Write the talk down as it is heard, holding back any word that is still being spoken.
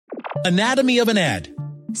Anatomy of an ad.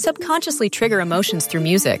 Subconsciously trigger emotions through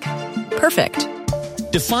music. Perfect.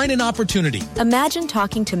 Define an opportunity. Imagine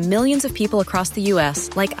talking to millions of people across the U.S.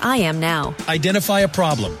 like I am now. Identify a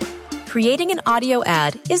problem. Creating an audio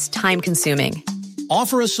ad is time-consuming.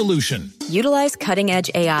 Offer a solution. Utilize cutting-edge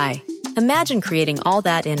AI. Imagine creating all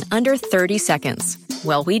that in under 30 seconds.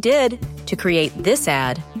 Well, we did to create this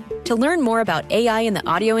ad. To learn more about AI in the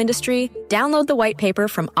audio industry, download the white paper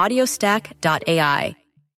from audiostack.ai.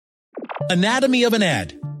 Anatomy of an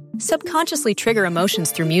ad. Subconsciously trigger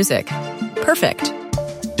emotions through music. Perfect.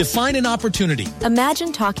 Define an opportunity.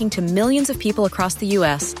 Imagine talking to millions of people across the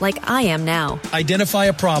U.S. like I am now. Identify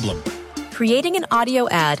a problem. Creating an audio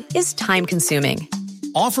ad is time-consuming.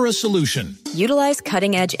 Offer a solution. Utilize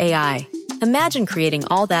cutting-edge AI. Imagine creating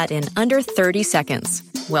all that in under 30 seconds.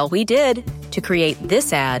 Well, we did to create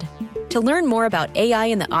this ad. To learn more about AI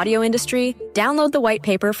in the audio industry, download the white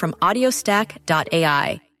paper from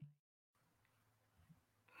audiostack.ai.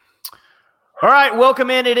 All right,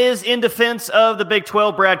 welcome in. It is In Defense of the Big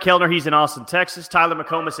 12. Brad Kellner, he's in Austin, Texas. Tyler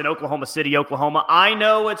McComas in Oklahoma City, Oklahoma. I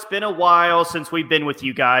know it's been a while since we've been with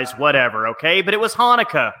you guys, whatever, okay? But it was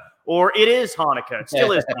Hanukkah, or it is Hanukkah. It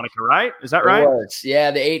still is Hanukkah, right? Is that right? It was.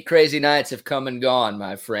 Yeah, the 8 crazy nights have come and gone,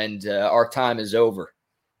 my friend. Our time is over.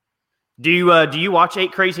 Do you watch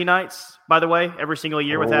 8 Crazy Nights, by the way, every single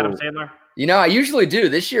year with Adam Sandler? You know, I usually do.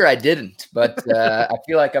 This year I didn't, but I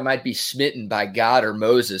feel like I might be smitten by God or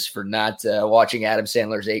Moses for not watching Adam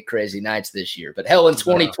Sandler's 8 Crazy Nights this year. But hell, in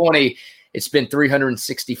 2020, it's been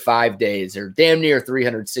 365 days or damn near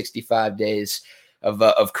 365 days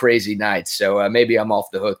of crazy nights. So maybe I'm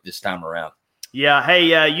off the hook this time around. Yeah.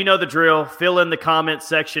 Hey, you know the drill. Fill in the comment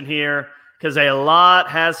section here because a lot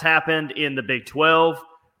has happened in the Big 12.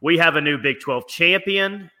 We have a new Big 12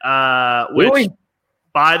 champion, which Really?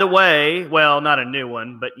 By the way, well, not a new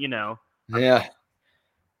one, but you know. Yeah.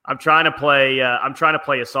 I'm trying to play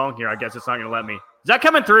a song here. I guess it's not going to let me. Is that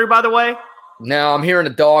coming through, by the way? No, I'm hearing a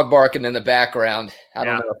dog barking in the background. I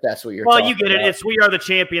don't know if that's what you're talking about. Well, you get it. It's We Are the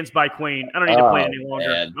Champions by Queen. I don't need to play it any longer.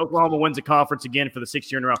 Man. Oklahoma wins the conference again for the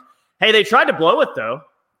 6th year in a row. Hey, they tried to blow it, though.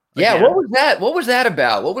 Yeah, Again. what was that? What was that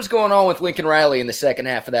about? What was going on with Lincoln Riley in the second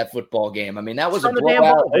half of that football game? I mean, that was a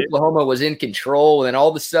blowout. Oklahoma was in control, and then all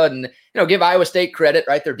of a sudden, give Iowa State credit,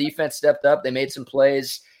 right? Their defense stepped up. They made some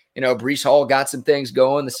plays. Breece Hall got some things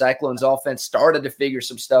going. The Cyclones offense started to figure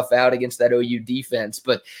some stuff out against that OU defense.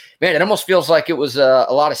 But, man, it almost feels like it was a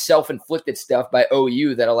lot of self-inflicted stuff by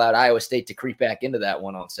OU that allowed Iowa State to creep back into that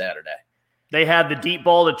one on Saturday. They had the deep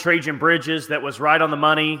ball to Trajan Bridges that was right on the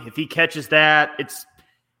money. If he catches that,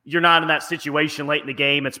 you're not in that situation late in the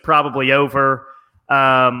game. It's probably over.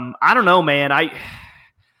 I don't know, man. I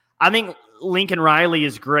think Lincoln Riley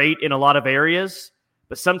is great in a lot of areas,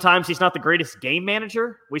 but sometimes he's not the greatest game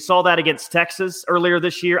manager. We saw that against Texas earlier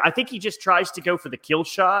this year. I think he just tries to go for the kill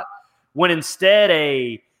shot when instead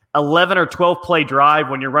a 11 or 12 play drive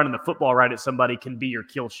when you're running the football right at somebody can be your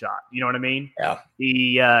kill shot. You know what I mean?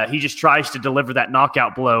 Yeah. He just tries to deliver that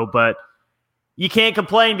knockout blow, but you can't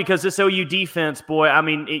complain because this OU defense, boy, I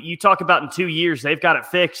mean, you talk about in 2 years, they've got it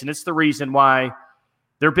fixed, and it's the reason why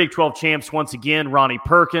they're Big 12 champs once again. Ronnie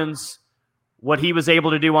Perkins, what he was able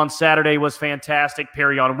to do on Saturday was fantastic.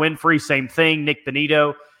 Perrion Winfrey, same thing. Nick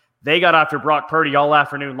Benito. They got after Brock Purdy all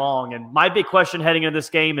afternoon long. And my big question heading into this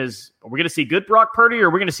game is, are we going to see good Brock Purdy or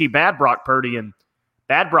are we going to see bad Brock Purdy? And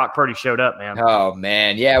bad Brock Purdy showed up, man. Oh,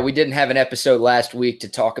 man. Yeah, we didn't have an episode last week to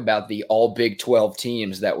talk about the all Big 12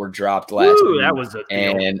 teams that were dropped last week. That was a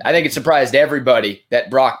deal. And I think it surprised everybody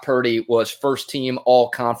that Brock Purdy was first-team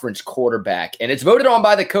all-conference quarterback. And it's voted on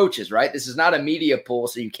by the coaches, right? This is not a media poll,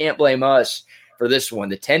 so you can't blame us for this one.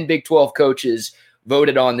 The 10 Big 12 coaches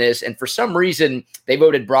voted on this, and for some reason, they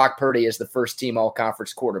voted Brock Purdy as the first-team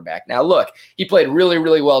all-conference quarterback. Now, look, he played really,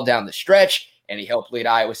 really well down the stretch, and he helped lead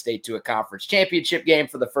Iowa State to a conference championship game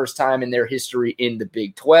for the first time in their history in the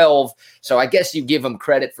Big 12. So I guess you give him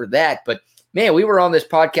credit for that. But, man, we were on this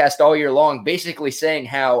podcast all year long basically saying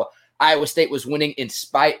how Iowa State was winning in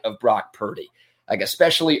spite of Brock Purdy, like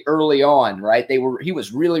especially early on, right? He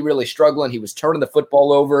was really, really struggling. He was turning the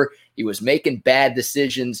football over. He was making bad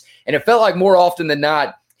decisions. And it felt like more often than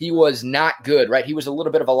not, he was not good, right? He was a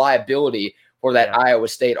little bit of a liability for that Iowa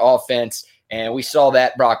State offense. And we saw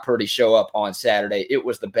that Brock Purdy show up on Saturday. It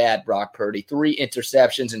was the bad Brock Purdy. 3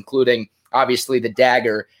 interceptions, including obviously the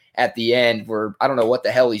dagger at the end where I don't know what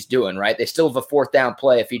the hell he's doing, right? They still have a 4th down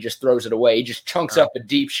play if he just throws it away. He just chunks up a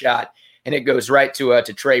deep shot, and it goes right to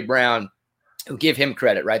Trey Brown, who give him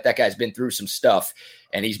credit, right? That guy's been through some stuff,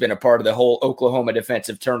 and he's been a part of the whole Oklahoma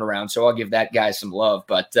defensive turnaround. So I'll give that guy some love.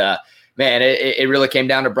 But, man, it really came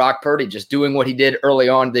down to Brock Purdy just doing what he did early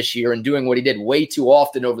on this year and doing what he did way too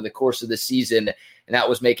often over the course of the season, and that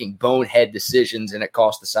was making bonehead decisions, and it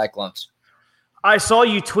cost the Cyclones. I saw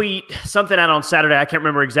you tweet something out on Saturday. I can't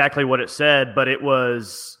remember exactly what it said, but it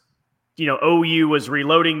was, OU was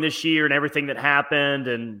reloading this year and everything that happened,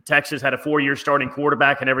 and Texas had a 4-year starting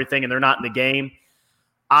quarterback and everything, and they're not in the game.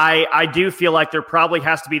 I do feel like there probably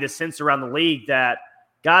has to be the sense around the league that,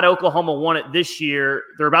 God, Oklahoma won it this year.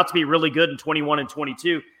 They're about to be really good in 21 and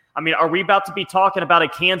 22. I mean, are we about to be talking about a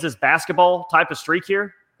Kansas basketball type of streak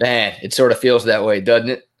here? Man, it sort of feels that way, doesn't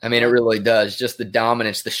it? I mean, it really does. Just the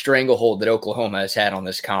dominance, the stranglehold that Oklahoma has had on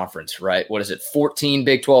this conference, right? What is it, 14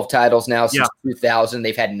 Big 12 titles now since 2000.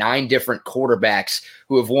 They've had 9 different quarterbacks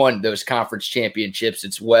who have won those conference championships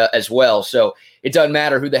as well. So it doesn't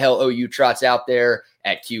matter who the hell OU trots out there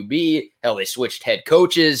at QB. Hell, they switched head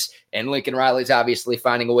coaches, and Lincoln Riley's obviously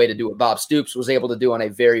finding a way to do what Bob Stoops was able to do on a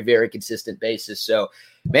very, very consistent basis. So,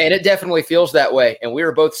 man, it definitely feels that way. And we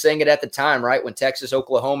were both saying it at the time, right? When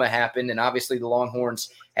Texas-Oklahoma happened, and obviously the Longhorns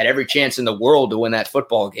had every chance in the world to win that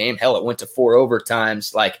football game. Hell, it went to 4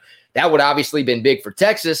 overtimes. Like, that would obviously been big for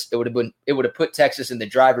Texas. It would have put Texas in the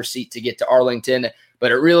driver's seat to get to Arlington,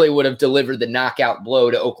 but it really would have delivered the knockout blow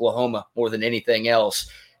to Oklahoma more than anything else.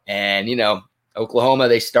 And, Oklahoma,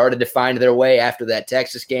 they started to find their way after that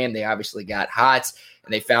Texas game. They obviously got hot,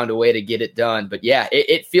 and they found a way to get it done. But, yeah,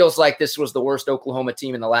 it feels like this was the worst Oklahoma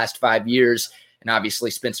team in the last 5 years. And obviously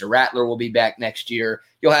Spencer Rattler will be back next year.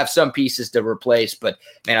 You'll have some pieces to replace. But,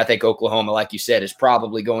 man, I think Oklahoma, like you said, is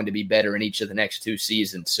probably going to be better in each of the next 2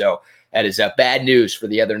 seasons. So that is bad news for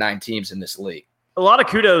the other 9 teams in this league. A lot of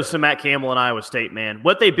kudos to Matt Campbell and Iowa State, man.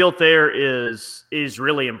 What they built there is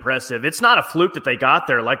really impressive. It's not a fluke that they got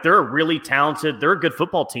there. Like, they're a really talented, they're a good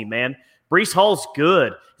football team, man. Breece Hall's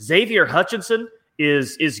good. Xavier Hutchinson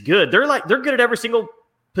is good. They're good at every single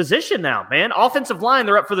position now, man. Offensive line,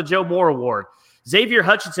 they're up for the Joe Moore Award. Xavier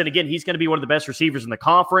Hutchinson, again, he's going to be one of the best receivers in the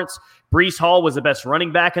conference. Breece Hall was the best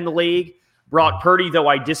running back in the league. Brock Purdy, though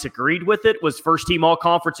I disagreed with it, was first-team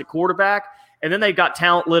all-conference at quarterback. And then they've got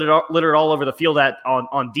talent littered all over the field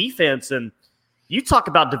on defense. And you talk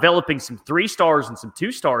about developing some 3-stars and some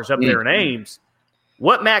 2-stars up there in Ames.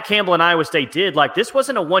 What Matt Campbell and Iowa State did, like, this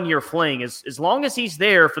wasn't a one-year fling. As long as he's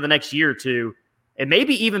there for the next year or two, and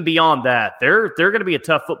maybe even beyond that, they're going to be a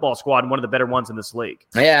tough football squad and one of the better ones in this league.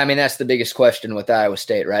 Yeah, I mean, that's the biggest question with Iowa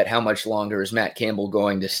State, right? How much longer is Matt Campbell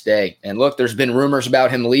going to stay? And look, there's been rumors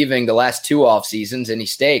about him leaving the last 2 off seasons, and he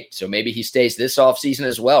stayed. So maybe he stays this off season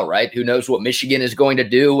as well, right? Who knows what Michigan is going to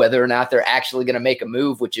do, whether or not they're actually going to make a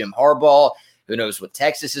move with Jim Harbaugh. Who knows what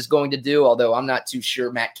Texas is going to do, although I'm not too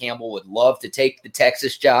sure Matt Campbell would love to take the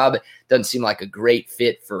Texas job. Doesn't seem like a great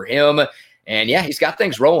fit for him. And, yeah, he's got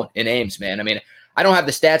things rolling in Ames, man. I mean, I don't have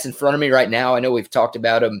the stats in front of me right now. I know we've talked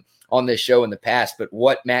about him on this show in the past, but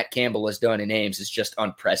what Matt Campbell has done in Ames is just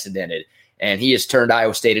unprecedented. And he has turned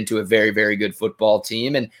Iowa State into a very, very good football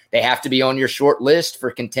team, and they have to be on your short list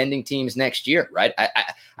for contending teams next year, right?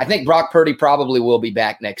 I think Brock Purdy probably will be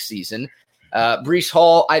back next season. Breece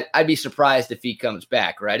Hall, I'd be surprised if he comes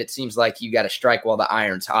back, right? It seems like you got to strike while the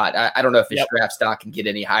iron's hot. I don't know if his draft stock can get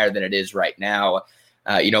any higher than it is right now.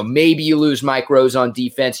 Maybe you lose Mike Rose on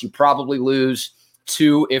defense. You probably lose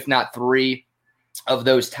 2, if not 3 of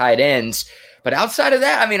those tight ends. But outside of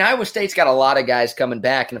that, I mean, Iowa State's got a lot of guys coming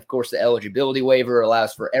back. And, of course, the eligibility waiver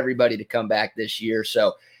allows for everybody to come back this year.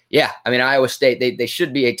 So, yeah, I mean, Iowa State, they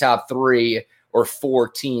should be a top 3 or 4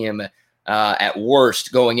 team at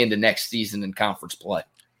worst going into next season in conference play.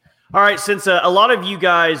 All right, since a lot of you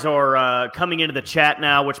guys are coming into the chat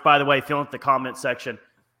now, which, by the way, fill in the comment section,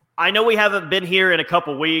 I know we haven't been here in a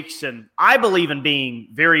couple weeks, and I believe in being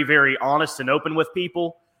very, very honest and open with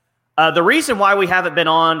people. The reason why we haven't been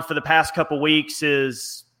on for the past couple weeks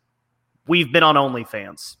is we've been on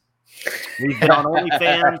OnlyFans. We've been on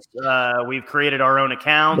OnlyFans. We've created our own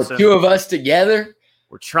accounts. The 2 of us together?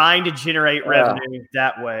 We're trying to generate revenue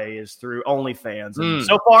that way is through OnlyFans. And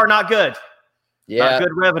so far, not good. Yeah. Not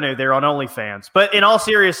good revenue there on OnlyFans. But in all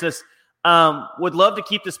seriousness, would love to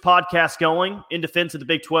keep this podcast going in defense of the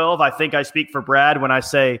Big 12. I think I speak for Brad when I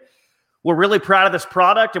say we're really proud of this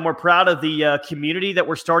product and we're proud of the community that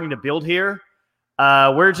we're starting to build here.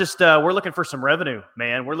 We're looking for some revenue,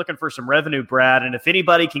 man. We're looking for some revenue, Brad. And if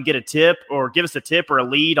anybody can get a tip or give us a tip or a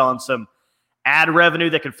lead on some ad revenue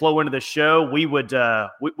that could flow into the show, we would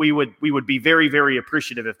be very, very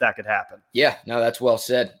appreciative if that could happen. Yeah, no, that's well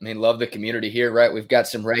said. I mean, love the community here, right? We've got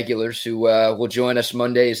some regulars who will join us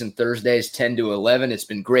Mondays and Thursdays, 10 to 11. It's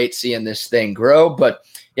been great seeing this thing grow, but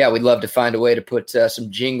yeah, we'd love to find a way to put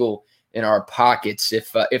some jingle in our pockets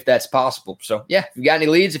if that's possible. So yeah, if you got any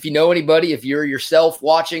leads, if you know anybody, if you're yourself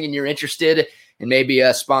watching and you're interested in maybe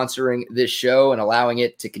sponsoring this show and allowing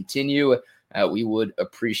it to continue, we would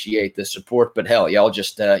appreciate the support. But hell, y'all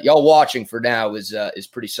just y'all watching for now is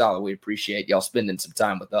pretty solid. We appreciate y'all spending some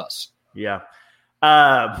time with us. Yeah.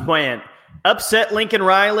 Man, upset Lincoln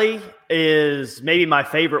Riley is maybe my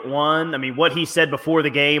favorite one. I mean, what he said before the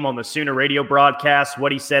game on the Sooner radio broadcast,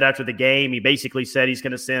 what he said after the game, he basically said he's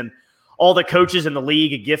going to send all the coaches in the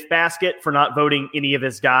league a gift basket for not voting any of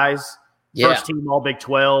his guys. Yeah. First team all Big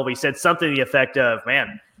 12. He said something to the effect of,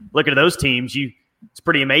 man, looking at those teams, it's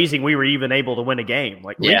pretty amazing we were even able to win a game.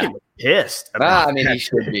 Like, Lincoln was pissed. He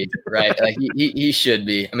should be, right? Like he should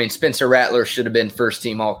be. I mean, Spencer Rattler should have been first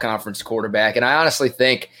team all conference quarterback. And I honestly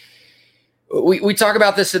think we talk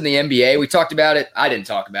about this in the NBA. We talked about it. I didn't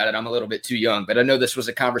talk about it. I'm a little bit too young, but I know this was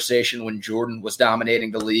a conversation when Jordan was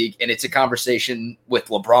dominating the league, and it's a conversation with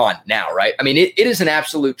LeBron now, right? I mean, it is an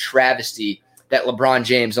absolute travesty that LeBron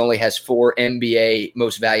James only has 4 NBA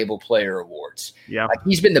Most Valuable Player awards. Yeah. Like,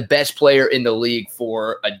 he's been the best player in the league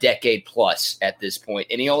for a decade plus at this point,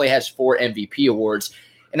 and he only has 4 MVP awards.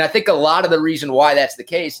 And I think a lot of the reason why that's the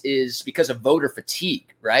case is because of voter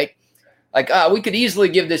fatigue, right? Like, we could easily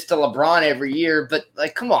give this to LeBron every year, but,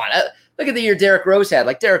 like, come on. Look at the year Derrick Rose had.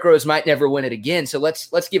 Like, Derrick Rose might never win it again, so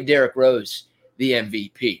let's give Derrick Rose the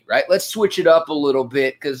MVP, right? Let's switch it up a little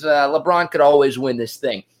bit because LeBron could always win this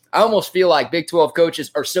thing. I almost feel like Big 12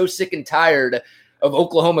 coaches are so sick and tired of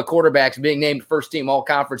Oklahoma quarterbacks being named first-team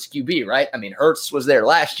all-conference QB, right? I mean, Hurts was there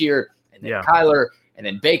last year, and then Kyler, and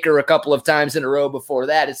then Baker a couple of times in a row before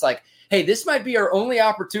that. It's like, hey, this might be our only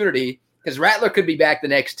opportunity because Rattler could be back the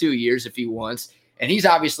next 2 years if he wants, and he's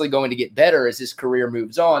obviously going to get better as his career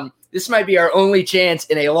moves on. This might be our only chance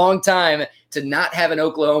in a long time to not have an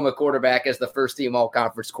Oklahoma quarterback as the first-team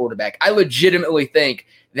all-conference quarterback. I legitimately think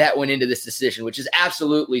that went into this decision, which is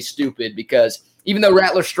absolutely stupid because even though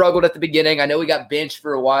Rattler struggled at the beginning, I know he got benched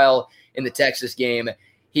for a while in the Texas game,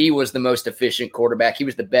 he was the most efficient quarterback. He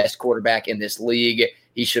was the best quarterback in this league.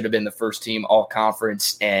 He should have been the first-team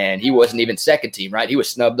all-conference, and he wasn't even second-team, right? He was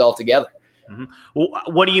snubbed altogether. Mm-hmm. Well,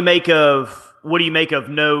 what do you make of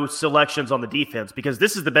no selections on the defense? Because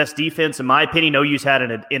this is the best defense, in my opinion, OU's had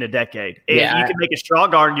in a decade. And you can make a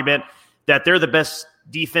strong argument that they're the best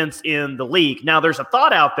defense in the league. Now, there's a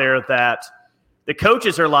thought out there that the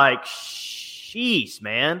coaches are like, jeez,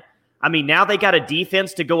 man. I mean, now they got a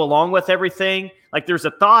defense to go along with everything. Like, there's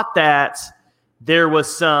a thought that there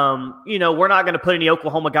was some, we're not going to put any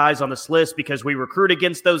Oklahoma guys on this list because we recruit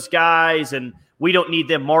against those guys and we don't need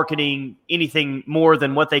them marketing anything more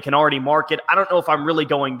than what they can already market. I don't know if I'm really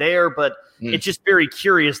going there, but it's just very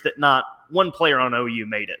curious that not one player on OU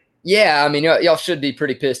made it. Yeah, I mean, y'all should be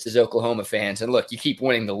pretty pissed as Oklahoma fans. And look, you keep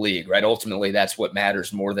winning the league, right? Ultimately, that's what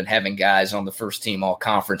matters more than having guys on the first-team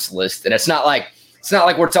all-conference list. And it's not like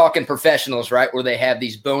we're talking professionals, right, where they have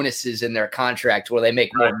these bonuses in their contract where they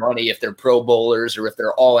make more money if they're Pro Bowlers or if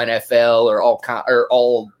they're all NFL or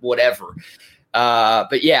all whatever.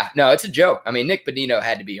 But yeah, no, it's a joke. I mean, Nick Bonino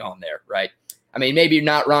had to be on there, right? I mean, maybe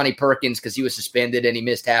not Ronnie Perkins because he was suspended and he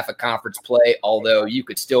missed half a conference play, although you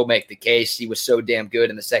could still make the case he was so damn good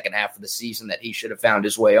in the second half of the season that he should have found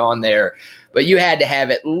his way on there. But you had to have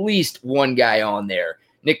at least one guy on there.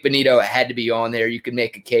 Nick Bonito had to be on there. You could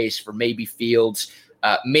make a case for maybe Fields,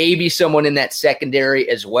 maybe someone in that secondary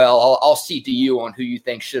as well. I'll cede to you on who you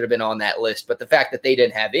think should have been on that list. But the fact that they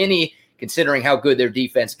didn't have any, considering how good their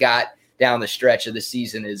defense got down the stretch of the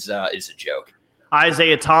season, is a joke.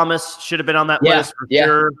 Isaiah Thomas should have been on that list for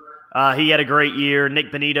sure. He had a great year.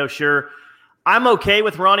 Nick Bonito, sure. I'm okay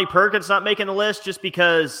with Ronnie Perkins not making the list just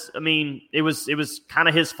because, I mean, it was kind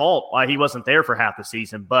of his fault why he wasn't there for half the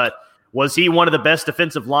season. But was he one of the best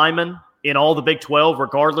defensive linemen in all the Big 12,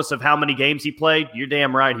 regardless of how many games he played? You're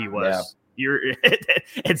damn right he was. Yeah.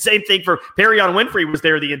 And same thing for Perion Winfrey was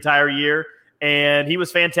there the entire year, and he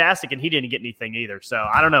was fantastic, and he didn't get anything either. So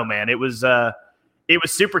I don't know, man. It was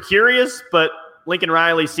super curious, but Lincoln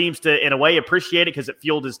Riley seems to, in a way, appreciate it because it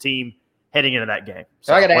fueled his team heading into that game.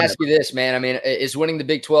 So I got to ask you this, man. I mean, is winning the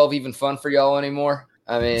Big 12 even fun for y'all anymore?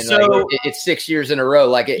 I mean, it's 6 years in a row.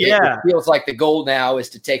 Like it feels like the goal now is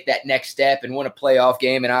to take that next step and win a playoff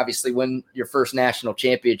game and obviously win your first national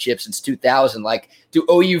championship since 2000. Like, do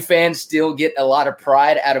OU fans still get a lot of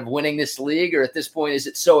pride out of winning this league, or at this point is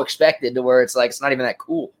it so expected to where it's like it's not even that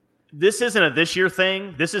cool? This isn't a this year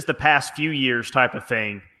thing. This is the past few years type of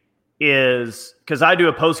thing. Is because I do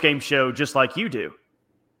a post-game show just like you do.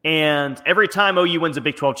 And every time OU wins a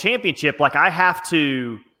Big 12 championship, like I have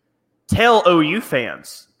to tell OU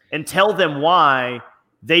fans and tell them why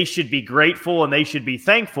they should be grateful and they should be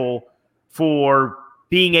thankful for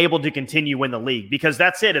being able to continue win the league, because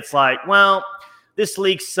that's it. It's like, well, this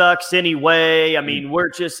league sucks anyway. I mean,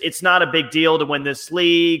 it's not a big deal to win this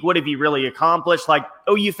league. What have you really accomplished? Like,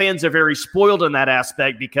 OU fans are very spoiled in that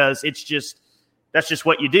aspect because that's just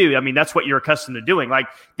what you do. I mean, that's what you're accustomed to doing. Like,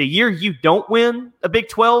 the year you don't win a Big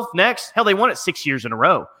 12 next, hell, they won it 6 years in a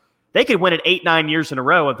row. They could win it 8-9 years in a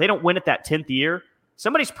row. If they don't win it that 10th year,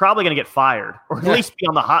 somebody's probably going to get fired or at least be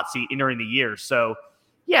on the hot seat during the year. So,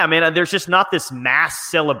 yeah, man, there's just not this mass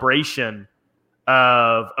celebration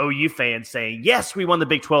of OU fans saying, yes, we won the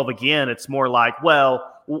Big 12 again. It's more like,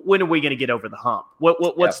 well, when are we going to get over the hump?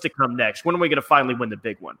 What's to come next? When are we going to finally win the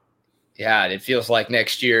big one? Yeah, it feels like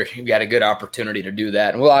next year you've got a good opportunity to do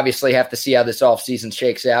that. And we'll obviously have to see how this offseason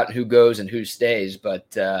shakes out and who goes and who stays. But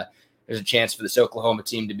there's a chance for this Oklahoma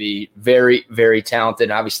team to be very, very talented.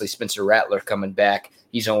 And obviously, Spencer Rattler coming back,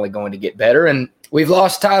 he's only going to get better. And we've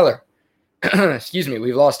lost Tyler.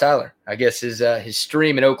 We've lost Tyler. I guess his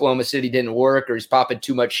stream in Oklahoma City didn't work, or he's popping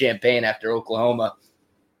too much champagne after Oklahoma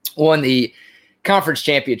won the conference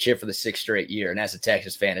championship for the 6th straight year. And as a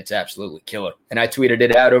Texas fan, it's absolutely killer. And I tweeted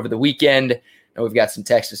it out over the weekend. And we've got some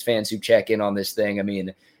Texas fans who check in on this thing. I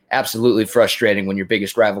mean, absolutely frustrating when your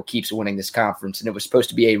biggest rival keeps winning this conference. And it was supposed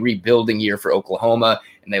to be a rebuilding year for Oklahoma,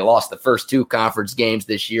 and they lost the first 2 conference games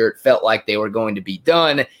this year. It felt like they were going to be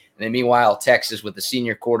done. And then meanwhile, Texas with the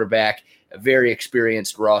senior quarterback, a very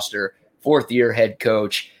experienced roster, 4th-year head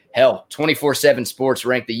coach. Hell, 24/7 Sports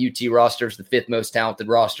ranked the UT roster as the 5th most talented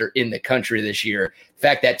roster in the country this year. The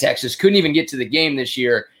fact that Texas couldn't even get to the game this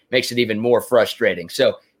year makes it even more frustrating.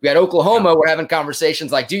 So we got Oklahoma. We're having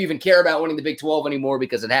conversations like, do you even care about winning the Big 12 anymore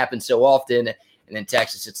because it happens so often? And then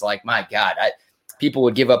Texas, it's like, my God, people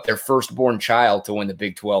would give up their firstborn child to win the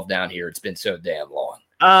Big 12 down here. It's been so damn long.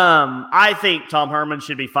 I think Tom Herman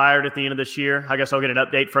should be fired at the end of this year. I guess I'll get an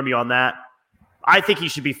update from you on that. I think he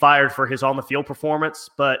should be fired for his on-the-field performance,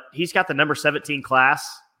 but he's got the number 17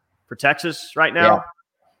 class for Texas right now. Yeah.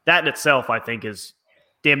 That in itself, I think, is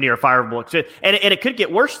damn near fireable. And it could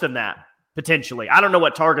get worse than that, potentially. I don't know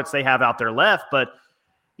what targets they have out there left, but,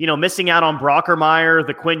 missing out on Brockermeyer,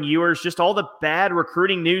 the Quinn Ewers, just all the bad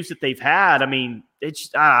recruiting news that they've had. I mean, it's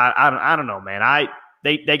I don't know, man.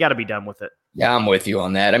 They got to be done with it. Yeah, I'm with you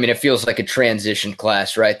on that. I mean, it feels like a transition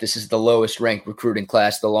class, right? This is the lowest ranked recruiting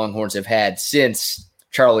class the Longhorns have had since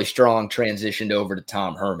Charlie Strong transitioned over to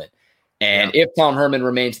Tom Herman. And if Tom Herman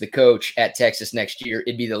remains the coach at Texas next year,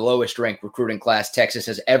 it'd be the lowest ranked recruiting class Texas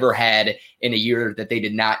has ever had in a year that they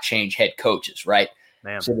did not change head coaches, right?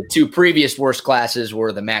 Man. So the 2 previous worst classes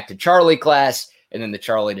were the Mac to Charlie class and then the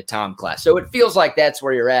Charlie to Tom class. So it feels like that's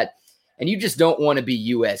where you're at. And you just don't want to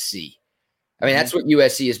be USC. I mean, that's what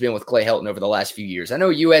USC has been with Clay Helton over the last few years. I know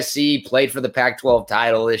USC played for the Pac-12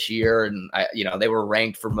 title this year, and they were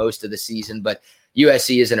ranked for most of the season, but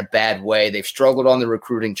USC is in a bad way. They've struggled on the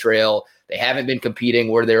recruiting trail. They haven't been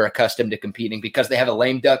competing where they're accustomed to competing because they have a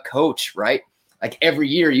lame duck coach, right? Like every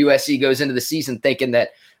year, USC goes into the season thinking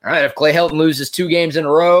that, all right, if Clay Helton loses 2 games in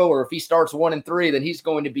a row or if he starts 1-3, then he's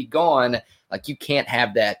going to be gone. Like, you can't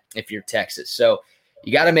have that if you're Texas. So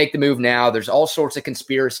you got to make the move now. There's all sorts of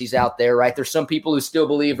conspiracies out there, right? There's some people who still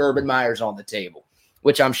believe Urban Meyer's on the table,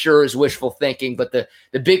 which I'm sure is wishful thinking. But the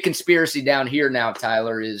big conspiracy down here now,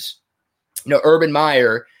 Tyler, is, Urban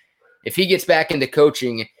Meyer, if he gets back into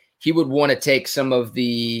coaching, he would want to take some of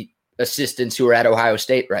the assistants who are at Ohio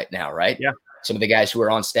State right now, right? Yeah. Some of the guys who are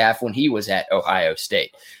on staff when he was at Ohio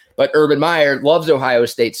State. But Urban Meyer loves Ohio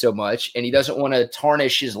State so much, and he doesn't want to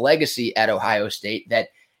tarnish his legacy at Ohio State that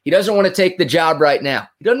he doesn't want to take the job right now.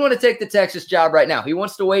 He doesn't want to take the Texas job right now. He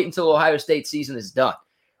wants to wait until Ohio State season is done.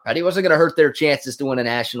 Right? He wasn't going to hurt their chances to win a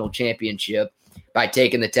national championship by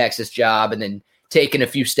taking the Texas job and then taking a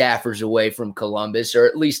few staffers away from Columbus, or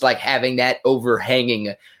at least like having that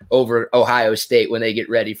overhanging over Ohio State when they get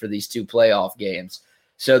ready for these 2 playoff games.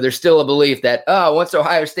 So there's still a belief that, once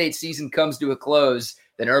Ohio State season comes to a close,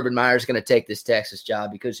 then Urban Meyer's going to take this Texas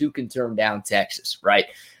job because who can turn down Texas, right?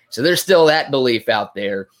 So there's still that belief out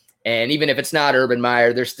there. And even if it's not Urban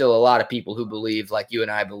Meyer, there's still a lot of people who believe, like you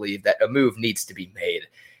and I believe, that a move needs to be made.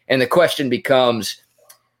 And the question becomes,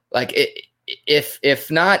 like,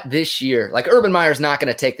 if not this year, like Urban Meyer's not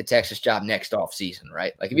going to take the Texas job next offseason,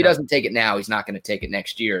 right? Like if he doesn't take it now, he's not going to take it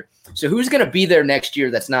next year. So who's going to be there next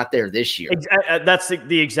year that's not there this year? That's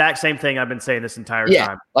the exact same thing I've been saying this entire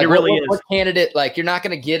time. Like it really is. What candidate, like you're not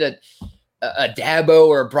going to get a Dabo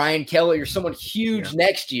or a Brian Kelly or someone huge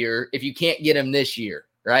next year if you can't get him this year,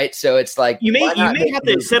 right? So it's like you may have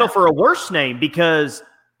to settle for a worse name because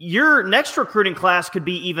your next recruiting class could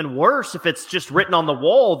be even worse if it's just written on the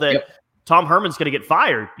wall that Tom Herman's going to get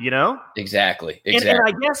fired, Exactly. And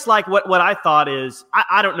I guess like what I thought is,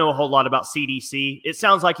 I don't know a whole lot about CDC. It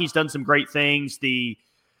sounds like he's done some great things. The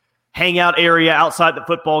hangout area outside the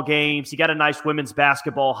football games. He got a nice women's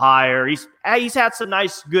basketball hire. He's had some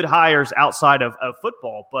nice, good hires outside of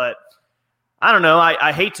football, but I don't know.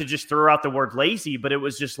 I hate to just throw out the word lazy, but it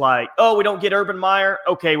was just like, oh, we don't get Urban Meyer.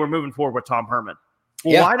 Okay, we're moving forward with Tom Herman.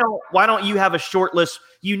 Well, yeah. Why don't you have a short list?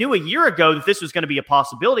 You knew a year ago that this was going to be a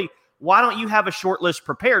possibility. Why don't you have a short list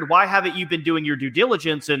prepared? Why haven't you been doing your due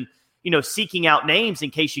diligence and seeking out names in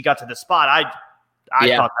case you got to the spot? I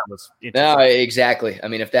thought that was interesting. No, exactly. I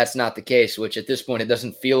mean, if that's not the case, which at this point it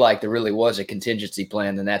doesn't feel like there really was a contingency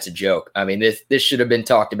plan, then that's a joke. I mean, this should have been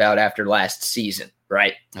talked about after last season,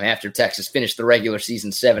 right? I mean, after Texas finished the regular season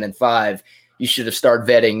 7-5, you should have started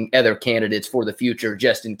vetting other candidates for the future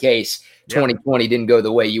just in case 2020 didn't go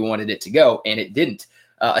the way you wanted it to go, and it didn't.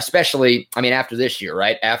 Especially, I mean, after this year,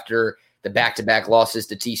 right? After the back-to-back losses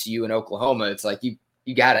to TCU and Oklahoma, it's like you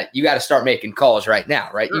gotta start making calls right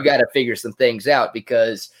now, right? Sure. You got to figure some things out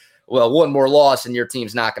because, well, one more loss and your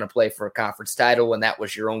team's not going to play for a conference title, and that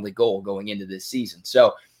was your only goal going into this season.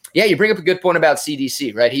 So, yeah, you bring up a good point about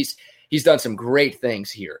CDC, right? He's done some great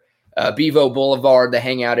things here. Bevo Boulevard, the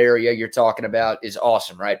hangout area you're talking about, is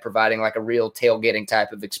awesome, right? Providing like a real tailgating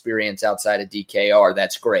type of experience outside of DKR.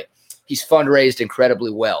 That's great. He's fundraised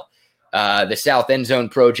incredibly well. The South End Zone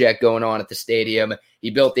project going on at the stadium. He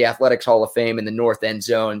built the Athletics Hall of Fame in the North End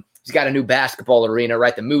Zone. He's got a new basketball arena,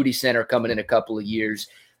 right? The Moody Center coming in a couple of years.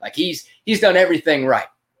 Like he's done everything right.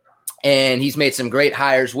 And he's made some great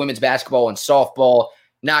hires, women's basketball and softball,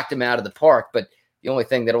 knocked him out of the park. But the only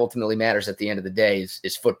thing that ultimately matters at the end of the day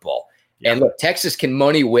is football. Yeah. And look, Texas can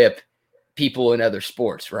money whip people in other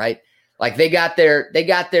sports, right? Like they got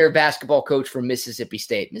their basketball coach from Mississippi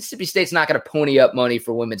State. Mississippi State's not going to pony up money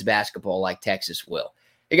for women's basketball like Texas will.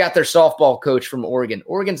 They got their softball coach from Oregon.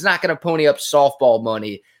 Oregon's not going to pony up softball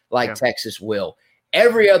money like Texas will.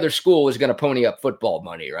 Every other school is going to pony up football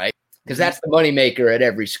money, right? Because that's the moneymaker at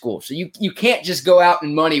every school. So you can't just go out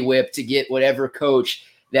and money whip to get whatever coach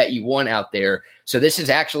that you want out there. So this is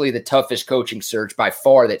actually the toughest coaching search by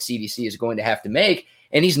far that CDC is going to have to make.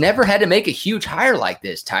 And he's never had to make a huge hire like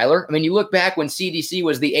this, Tyler. I mean, you look back when CDC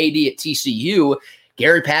was the AD at TCU,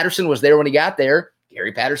 Gary Patterson was there when he got there.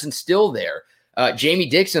 Gary Patterson's still there. Jamie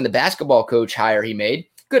Dixon, the basketball coach hire he made,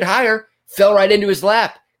 good hire, fell right into his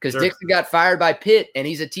lap because Dixon got fired by Pitt, and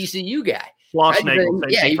he's a TCU guy.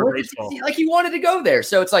 Right? He wanted to go there.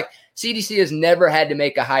 So it's like CDC has never had to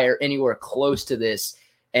make a hire anywhere close to this,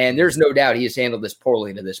 and there's no doubt he has handled this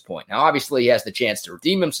poorly to this point. Now, obviously, he has the chance to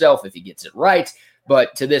redeem himself if he gets it right,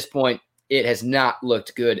 but to this point, it has not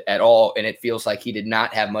looked good at all, and it feels like he did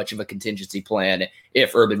not have much of a contingency plan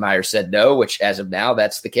if Urban Meyer said no, which as of now,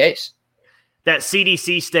 that's the case. That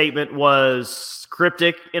CDC statement was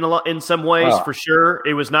cryptic in some ways, for sure.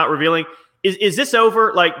 It was not revealing. Is this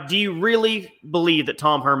over? Like, do you really believe that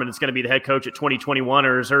Tom Herman is going to be the head coach at 2021,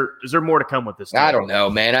 or is there more to come with this? I don't know,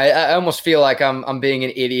 man. I almost feel like I'm being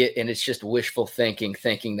an idiot, and it's just wishful thinking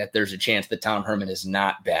that there's a chance that Tom Herman is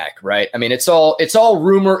not back, right? I mean, it's all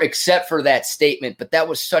rumor except for that statement, but that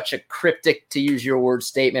was such a cryptic, to use your word,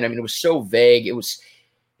 statement. I mean, it was so vague. It was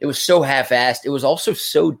so half-assed. It was also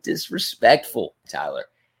so disrespectful, Tyler.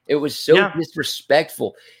 It was so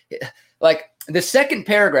disrespectful. Like, the second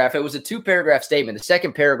paragraph, it was a 2-paragraph statement. The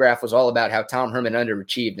second paragraph was all about how Tom Herman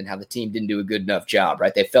underachieved and how the team didn't do a good enough job,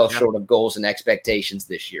 right? They fell short of goals and expectations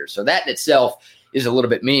this year. So that in itself is a little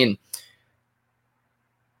bit mean.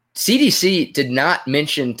 CDC did not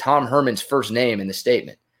mention Tom Herman's first name in the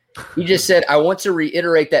statement. He just said, I want to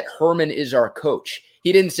reiterate that Herman is our coach.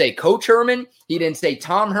 He didn't say Coach Herman. He didn't say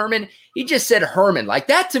Tom Herman. He just said Herman. Like,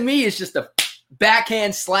 that to me is just a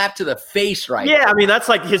backhand slap to the face, right? Yeah, I mean, that's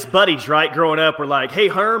like his buddies, right? Growing up, were like, "Hey,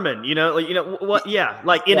 Herman," what? Yeah,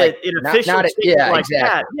 like in an official like exactly.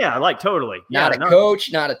 that. Yeah, like totally. Not a coach,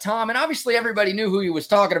 not a Tom, and obviously everybody knew who he was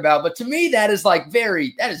talking about. But to me, that is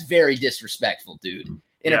very disrespectful, dude.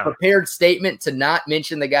 In a prepared statement to not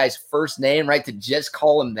mention the guy's first name, right? To just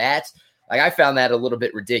call him that, like I found that a little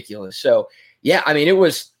bit ridiculous. So yeah, I mean, it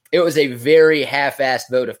was a very half-assed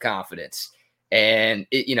vote of confidence. And,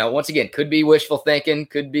 once again, could be wishful thinking,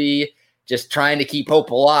 could be just trying to keep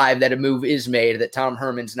hope alive that a move is made, that Tom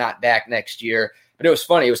Herman's not back next year. But it was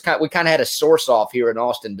funny. We kind of had a source off here in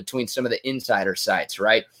Austin between some of the insider sites,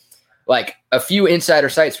 right? Like a few insider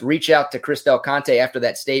sites reach out to Chris Del Conte after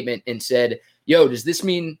that statement and said, yo, does this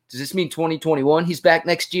mean 2021 he's back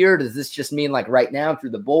next year? Does this just mean like right now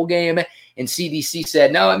through the bowl game? And CDC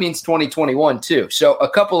said, no, it means 2021 too. So a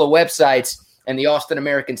couple of websites and the Austin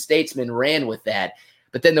American Statesman ran with that.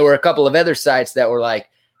 But then there were a couple of other sites that were like,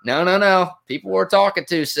 No. People we're talking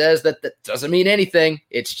to says that doesn't mean anything.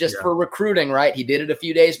 It's just for recruiting, right? He did it a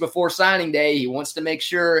few days before signing day. He wants to make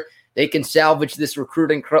sure they can salvage this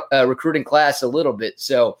recruiting class a little bit.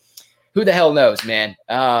 So who the hell knows, man?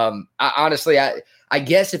 I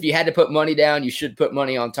guess if you had to put money down, you should put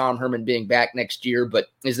money on Tom Herman being back next year. But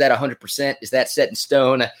is that 100%? Is that set in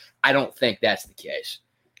stone? I don't think that's the case.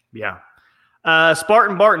 Yeah.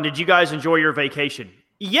 Spartan Barton, did you guys enjoy your vacation?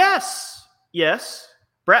 Yes.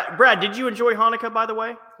 Brad, did you enjoy Hanukkah, by the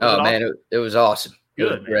way? It was awesome.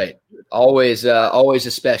 Good, it was great. Always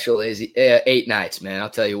a special 8 nights, man. I'll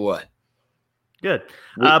tell you what. Good.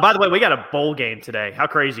 By the way, we got a bowl game today. How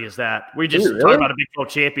crazy is that? We just talked about a Big 12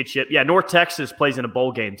 championship. Yeah, North Texas plays in a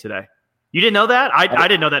bowl game today. You didn't know that? I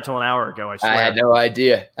didn't know that till an hour ago, I swear. I had no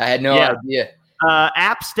idea. idea.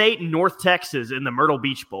 App State and North Texas in the Myrtle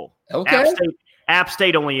Beach Bowl. Okay. App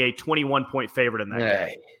State only a 21-point favorite in that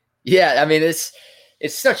game. Yeah, I mean, it's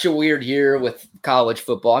such a weird year with college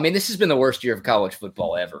football. I mean, this has been the worst year of college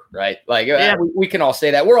football ever, right? Like, we can all say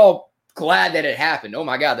that. We're all glad that it happened. Oh,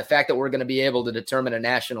 my God, the fact that we're going to be able to determine a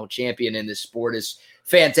national champion in this sport is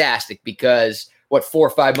fantastic because, 4 or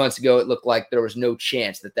 5 months ago, it looked like there was no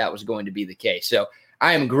chance that was going to be the case. So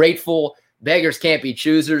I am grateful. Beggars can't be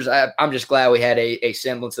choosers. I'm just glad we had a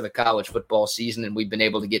semblance of a college football season and we've been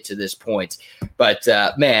able to get to this point. But,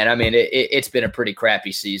 man, I mean, it's been a pretty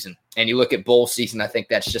crappy season. And you look at bowl season, I think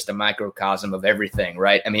that's just a microcosm of everything,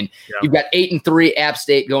 right? I mean, You've got 8-3 App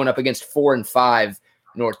State going up against 4-5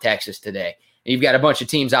 North Texas today. And you've got a bunch of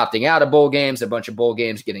teams opting out of bowl games, a bunch of bowl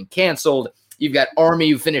games getting canceled. You've got Army,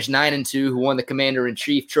 who finished 9-2, who won the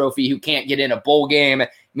Commander-in-Chief trophy, who can't get in a bowl game.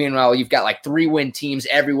 Meanwhile, you've got like 3-win teams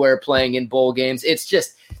everywhere playing in bowl games. It's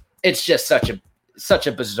just such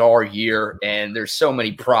a bizarre year, and there's so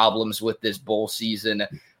many problems with this bowl season.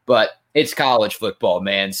 But it's college football,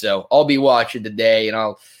 man. So I'll be watching today, and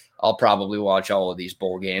I'll probably watch all of these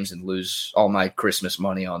bowl games and lose all my Christmas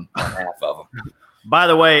money on half of them. By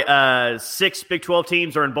the way, 6 Big 12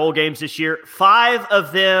 teams are in bowl games this year. 5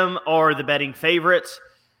 of them are the betting favorites,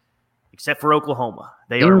 except for Oklahoma.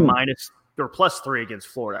 They are +3 against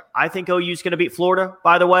Florida. I think OU's going to beat Florida,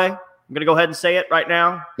 by the way. I'm going to go ahead and say it right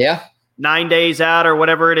now. Yeah. 9 days out or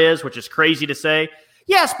whatever it is, which is crazy to say.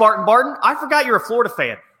 Yeah, Spartan Barton, I forgot you're a Florida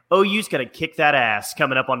fan. OU's going to kick that ass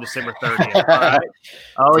coming up on December 30th. All right?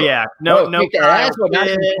 Oh, yeah. No. Kick that ass, but not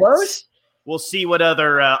even close? We'll see what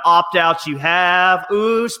other opt-outs you have.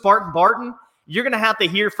 Ooh, Spartan Barton, you're going to have to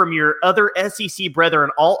hear from your other SEC brethren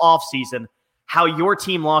all offseason how your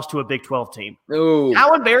team lost to a Big 12 team. Ooh.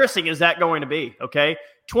 How embarrassing is that going to be, okay?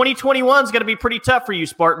 2021 is going to be pretty tough for you,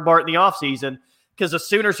 Spartan Barton, in the offseason because the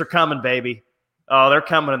Sooners are coming, baby. Oh, they're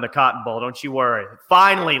coming in the Cotton Bowl. Don't you worry.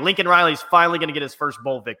 Finally, Lincoln Riley's finally going to get his first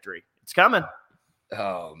bowl victory. It's coming.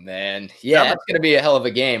 Oh, man. Yeah, that's going to be a hell of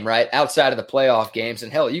a game, right? Outside of the playoff games.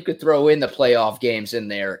 And, hell, you could throw in the playoff games in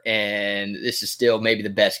there, and this is still maybe the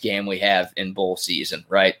best game we have in bowl season,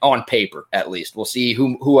 right? On paper, at least. We'll see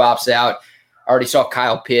who opts out. I already saw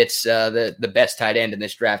Kyle Pitts, the best tight end in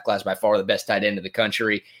this draft class, by far the best tight end in the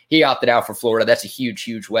country. He opted out for Florida. That's a huge,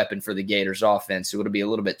 huge weapon for the Gators offense, so it'll be a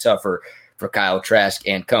little bit tougher for Kyle Trask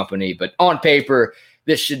and company. But on paper,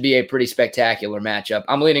 this should be a pretty spectacular matchup.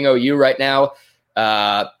 I'm leaning OU right now.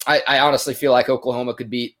 I honestly feel like Oklahoma could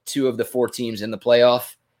beat 2 of the 4 teams in the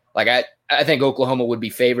playoff. Like I think Oklahoma would be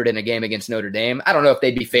favored in a game against Notre Dame. I don't know if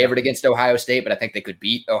they'd be favored against Ohio State, but I think they could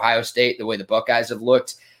beat Ohio State the way the Buckeyes have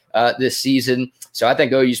looked this season. So I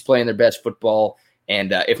think OU's playing their best football.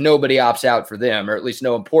 And if nobody opts out for them, or at least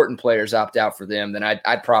no important players opt out for them, then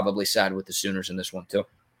I'd probably side with the Sooners in this one too.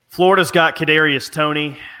 Florida's got Kadarius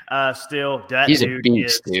Toney still. He's a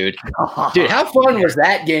beast, dude. Dude, how fun was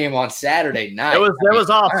that game on Saturday night? It was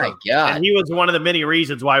awesome. My God. And he was one of the many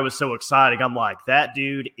reasons why I was so excited. I'm like, that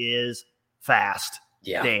dude is fast.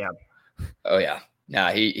 Yeah. Damn. Oh, yeah. No,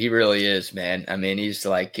 he really is, man. I mean, he's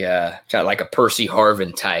like kind of like a Percy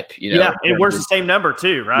Harvin type, you know. Yeah, and wears the same number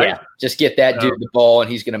too, right? Yeah, just get that dude the ball,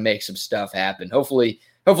 and he's going to make some stuff happen. Hopefully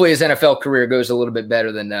his NFL career goes a little bit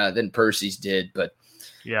better than Percy's did. But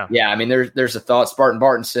yeah. I mean, there's a thought. Spartan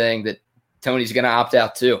Barton saying that Tony's going to opt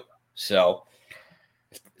out too. So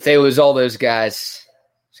if they lose all those guys,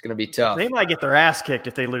 it's going to be tough. They might get their ass kicked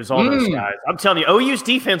if they lose all those guys. I'm telling you, OU's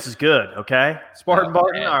defense is good, okay? Spartan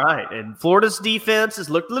Barton, all right. And Florida's defense has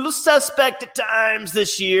looked a little suspect at times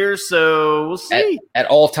this year, so we'll see. At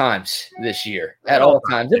all times this year. At all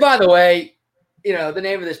times. And by the way, you know, the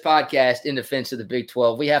name of this podcast, In Defense of the Big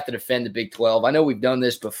 12, we have to defend the Big 12. I know we've done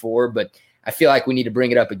this before, but I feel like we need to bring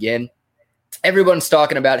it up again. Everyone's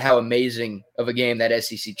talking about how amazing of a game that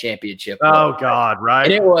SEC championship was. Oh, God, right?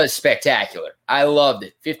 And it was spectacular. I loved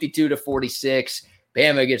it. 52-46.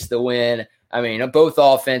 Bama gets the win. I mean, both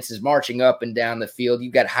offenses marching up and down the field.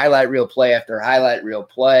 You've got highlight reel play after highlight reel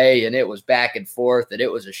play, and it was back and forth, and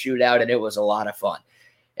it was a shootout, and it was a lot of fun.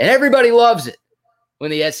 And everybody loves it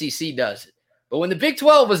when the SEC does it. But when the Big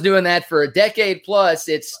 12 was doing that for a decade plus,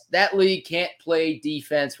 it's that league can't play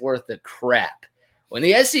defense worth a crap. When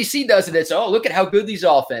the SEC does it, it's, oh, look at how good these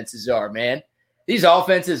offenses are, man. These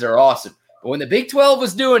offenses are awesome. But when the Big 12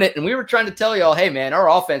 was doing it, and we were trying to tell y'all, hey, man, our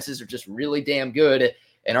offenses are just really damn good,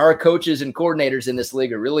 and our coaches and coordinators in this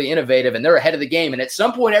league are really innovative, and they're ahead of the game. And at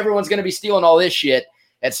some point, everyone's going to be stealing all this shit.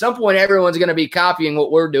 At some point, everyone's going to be copying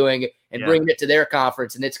what we're doing and bringing it to their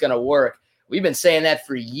conference, and it's going to work. We've been saying that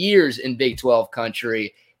for years in Big 12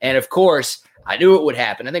 country. And, of course, I knew it would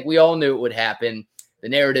happen. I think we all knew it would happen. The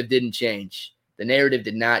narrative didn't change. The narrative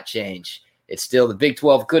did not change. It's still the Big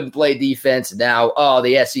 12 couldn't play defense. Now,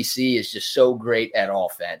 the SEC is just so great at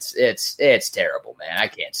offense. It's terrible, man. I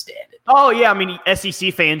can't stand it. Oh, yeah. I mean,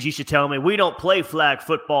 SEC fans, you should tell me we don't play flag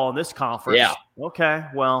football in this conference. Yeah. Okay,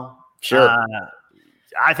 well. Sure.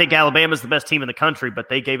 I think Alabama's the best team in the country, but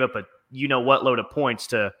they gave up a you-know-what load of points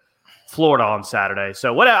to Florida on Saturday.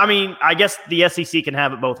 So, I guess the SEC can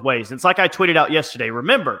have it both ways. It's like I tweeted out yesterday.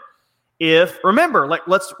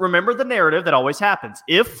 Let's remember the narrative that always happens.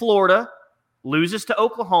 If Florida loses to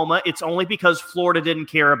Oklahoma, it's only because Florida didn't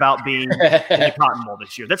care about being in the Cotton Bowl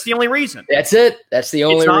this year. That's the only reason. That's it. That's the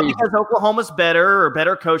only reason. It's not because Oklahoma's better or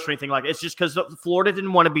better coach or anything like that. It's just because Florida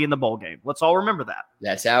didn't want to be in the bowl game. Let's all remember that.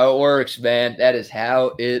 That's how it works, man. That is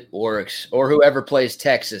how it works. Or whoever plays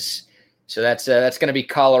Texas. So that's going to be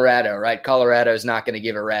Colorado, right? Colorado is not going to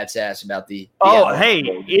give a rat's ass about the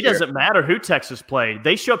it doesn't matter who Texas played.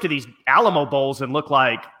 They show up to these Alamo Bowls and look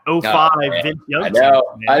like 05 Vince Young.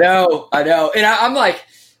 I know. And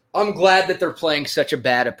I'm glad that they're playing such a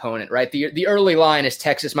bad opponent, right? The early line is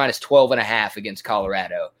Texas minus 12.5 against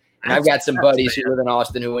Colorado. And I've got some buddies who live in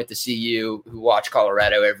Austin who went to CU who watch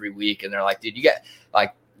Colorado every week, and they're like, dude,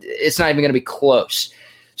 it's not even going to be close.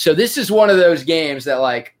 So this is one of those games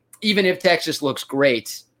that, even if Texas looks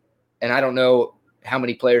great, and I don't know how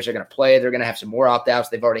many players are going to play, they're going to have some more opt-outs.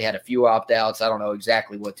 They've already had a few opt-outs. I don't know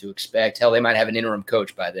exactly what to expect. Hell, they might have an interim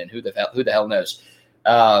coach by then. Who the hell knows?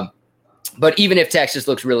 But even if Texas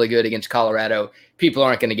looks really good against Colorado, people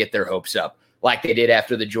aren't going to get their hopes up like they did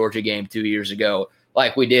after the Georgia game 2 years ago,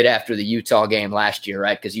 like we did after the Utah game last year,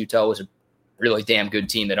 right? Because Utah was a really damn good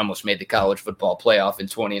team that almost made the college football playoff in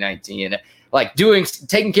 2019.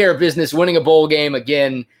 Taking care of business, winning a bowl game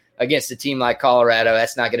again against a team like Colorado,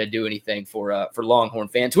 that's not going to do anything for Longhorn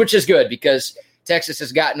fans, which is good because Texas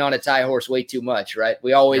has gotten on its high horse way too much, right?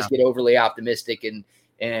 We always get overly optimistic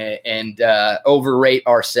and overrate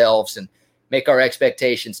ourselves and make our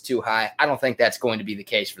expectations too high. I don't think that's going to be the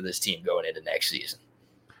case for this team going into next season.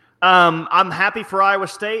 I'm happy for Iowa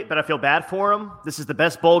State, but I feel bad for them. This is the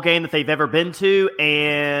best bowl game that they've ever been to,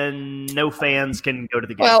 and no fans can go to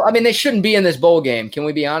the game. Well, they shouldn't be in this bowl game. Can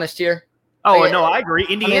we be honest here? Oh, no, I agree.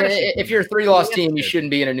 Indiana. If you're a 3-loss team, you shouldn't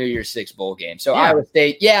be in a New Year's Six bowl game. So Iowa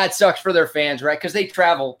State, it sucks for their fans, right? Because they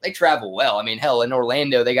travel well. Hell, in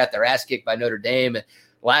Orlando, they got their ass kicked by Notre Dame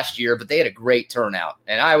last year, but they had a great turnout.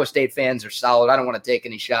 And Iowa State fans are solid. I don't want to take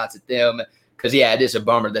any shots at them because, it is a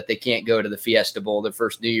bummer that they can't go to the Fiesta Bowl, the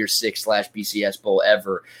first New Year's Six / BCS Bowl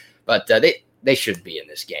ever. But they shouldn't be in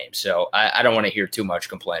this game. So I don't want to hear too much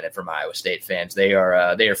complaining from Iowa State fans. They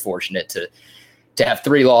are fortunate to have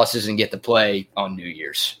 3 losses and get to play on New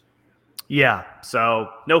Year's. Yeah, so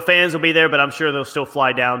no fans will be there, but I'm sure they'll still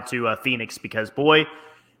fly down to Phoenix because, boy,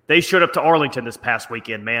 they showed up to Arlington this past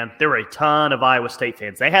weekend, man. There were a ton of Iowa State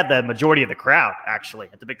fans. They had the majority of the crowd, actually,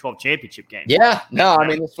 at the Big 12 championship game. Yeah, no,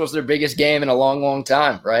 this was their biggest game in a long, long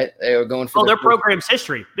time, right? They were going for their program's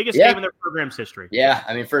history. Biggest game in their program's history. Yeah,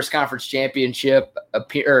 first conference championship,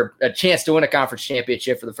 a chance to win a conference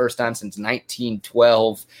championship for the first time since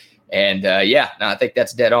 1912. And, I think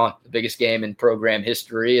that's dead on. The biggest game in program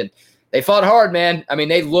history. And they fought hard, man.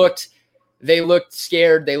 They looked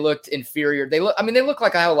scared. They looked inferior. They look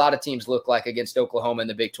like how a lot of teams look like against Oklahoma in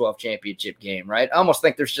the Big 12 championship game, right? I almost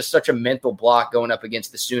think there's just such a mental block going up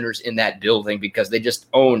against the Sooners in that building because they just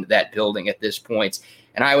owned that building at this point.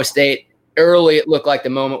 And Iowa State, early, it looked like the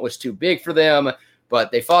moment was too big for them, but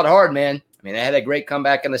they fought hard, man. They had a great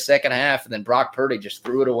comeback in the second half, and then Brock Purdy just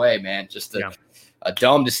threw it away, man. A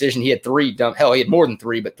dumb decision. He had he had more than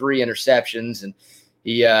 3, but 3 interceptions, and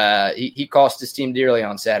he cost his team dearly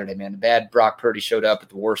on Saturday, man. The bad Brock Purdy showed up at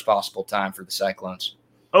the worst possible time for the Cyclones.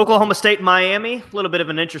 Oklahoma State and Miami, a little bit of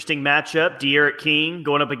an interesting matchup. De'Aaron King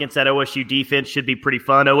going up against that OSU defense should be pretty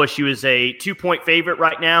fun. OSU is a 2-point favorite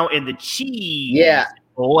right now in the Cheese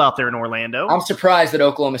Bowl out there in Orlando. I'm surprised that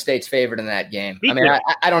Oklahoma State's favored in that game.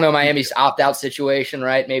 I don't know Miami's opt-out situation,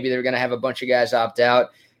 right? Maybe they're going to have a bunch of guys opt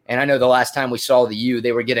out. And I know the last time we saw the U,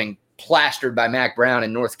 they were getting plastered by Mac Brown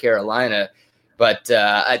in North Carolina. But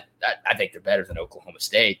I think they're better than Oklahoma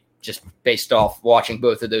State. Just based off watching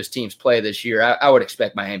both of those teams play this year, I would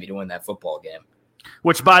expect Miami to win that football game.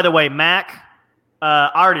 Which, by the way, Mac,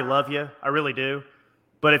 I already love you. I really do.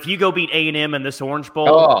 But if you go beat A&M in this Orange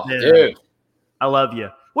Bowl, dude, I love you.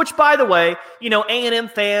 Which, by the way, A&M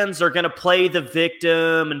fans are going to play the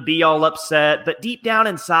victim and be all upset. But deep down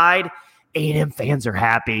inside, A&M fans are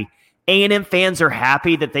happy. A&M fans are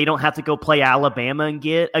happy that they don't have to go play Alabama and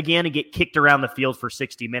get kicked around the field for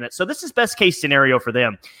 60 minutes. So this is best case scenario for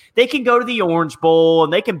them. They can go to the Orange Bowl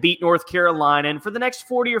and they can beat North Carolina. And for the next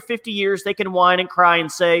 40 or 50 years, they can whine and cry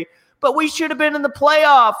and say, but we should have been in the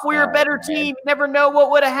playoff. We're a better team. You never know what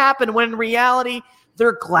would have happened. When in reality,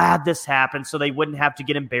 they're glad this happened so they wouldn't have to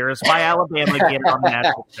get embarrassed by Alabama again on the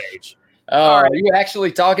national stage. Are you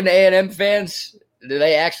actually talking to A&M fans? Do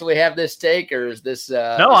they actually have this take, or is this?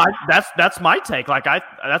 No, that's my take.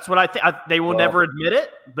 That's what I think. They will never admit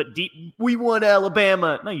it, but we won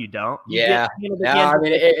Alabama. No, you don't.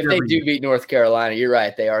 If they do beat North Carolina, you're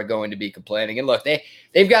right. They are going to be complaining. And look,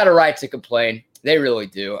 they've got a right to complain. They really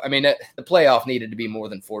do. I mean, the playoff needed to be more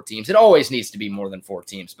than 4 teams. It always needs to be more than 4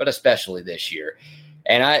 teams, but especially this year.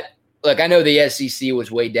 And I know the SEC was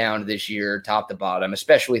way down this year, top to bottom,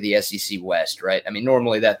 especially the SEC West, right? I mean,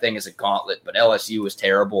 normally that thing is a gauntlet, but LSU was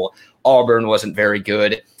terrible. Auburn wasn't very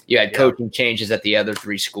good. You had coaching changes at the other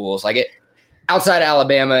 3 schools. Outside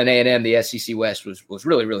Alabama and A&M, the SEC West was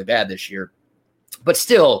really, really bad this year. But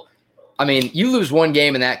still, I mean, you lose one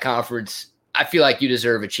game in that conference, I feel like you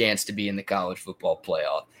deserve a chance to be in the college football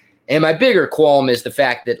playoff. And my bigger qualm is the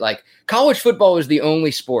fact that, college football is the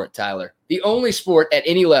only sport, Tyler, the only sport at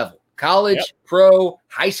any level. College, pro,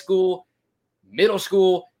 high school, middle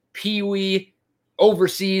school, peewee,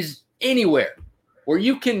 overseas, anywhere where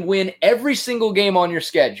you can win every single game on your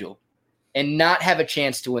schedule and not have a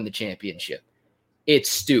chance to win the championship.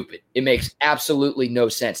 It's stupid. It makes absolutely no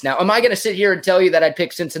sense. Now, am I going to sit here and tell you that I'd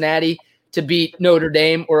pick Cincinnati to beat Notre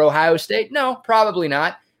Dame or Ohio State? No, probably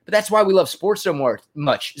not. But that's why we love sports so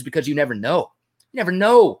much, is because you never know. You never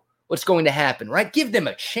know what's going to happen, right? Give them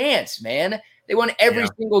a chance, man. They won every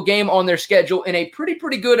single game on their schedule in a pretty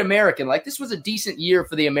good American. This was a decent year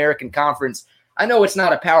for the American Conference. I know it's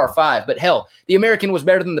not a Power 5, but hell, the American was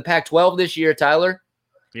better than the Pac-12 this year, Tyler.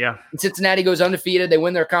 Yeah. And Cincinnati goes undefeated. They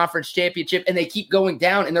win their conference championship, and they keep going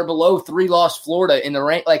down, and they're below 3-loss Florida in the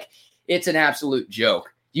rank. It's an absolute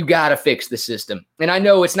joke. You got to fix the system. And I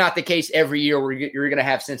know it's not the case every year where you're going to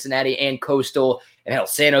have Cincinnati and Coastal and hell,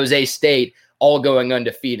 San Jose State all going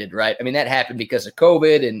undefeated, right? I mean, that happened because of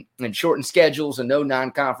COVID and shortened schedules and no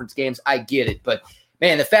non-conference games. I get it. But,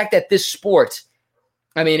 man, the fact that this sport,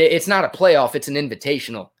 I mean, it's not a playoff. It's an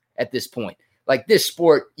invitational at this point. This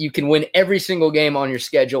sport, you can win every single game on your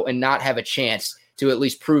schedule and not have a chance to at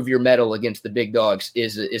least prove your mettle against the big dogs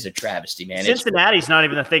is a travesty, man. Cincinnati's not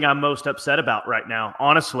even the thing I'm most upset about right now,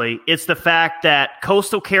 honestly. It's the fact that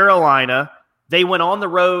Coastal Carolina, they went on the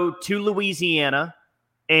road to Louisiana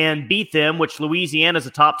and beat them, which Louisiana is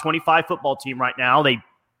a top 25 football team right now. They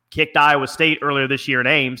kicked Iowa State earlier this year in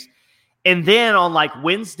Ames. And then on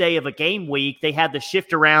Wednesday of a game week, they had to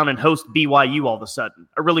shift around and host BYU all of a sudden,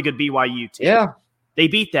 a really good BYU team. Yeah. They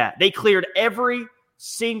beat that. They cleared every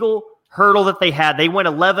single hurdle that they had. They went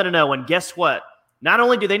 11-0, and guess what? Not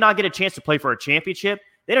only do they not get a chance to play for a championship,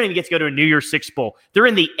 they don't even get to go to a New Year's Six Bowl. They're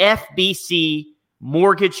in the FBC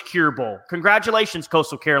Mortgage Cure Bowl. Congratulations,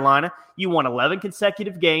 Coastal Carolina. You won 11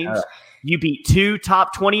 consecutive games. You beat 2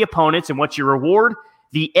 top 20 opponents, and what's your reward?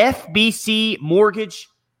 The FBC Mortgage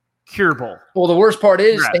Cure Bowl. Well, the worst part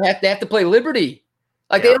is they have to play Liberty.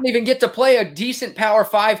 They don't even get to play a decent Power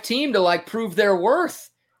 5 team to prove their worth.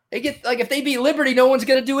 They get if they beat Liberty, no one's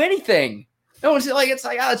going to do anything. No one's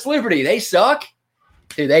it's Liberty. They suck.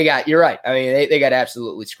 Dude, you're right. I mean, they got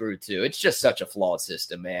absolutely screwed too. It's just such a flawed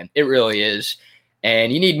system, man. It really is.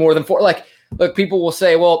 And you need more than 4. Look, people will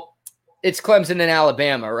say, well, it's Clemson and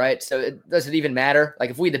Alabama, right? So does it even matter?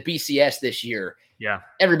 If we had the BCS this year,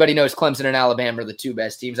 everybody knows Clemson and Alabama are the 2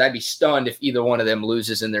 best teams. I'd be stunned if either one of them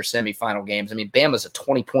loses in their semifinal games. I mean, Bama's a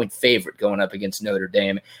 20-point favorite going up against Notre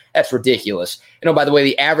Dame. That's ridiculous. By the way,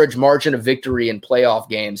 the average margin of victory in playoff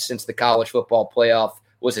games since the college football playoff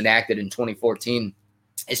was enacted in 2014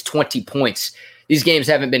 is 20 points. These games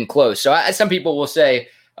haven't been close. So some people will say,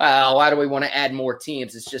 why do we want to add more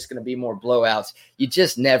teams? It's just going to be more blowouts. You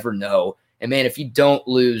just never know. And, man, if you don't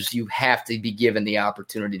lose, you have to be given the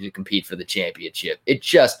opportunity to compete for the championship. It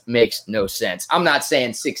just makes no sense. I'm not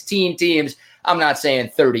saying 16 teams. I'm not saying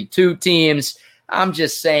 32 teams. I'm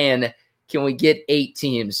just saying, can we get 8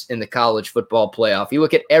 teams in the college football playoff? You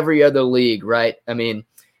look at every other league, right? I mean,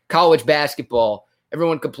 college basketball,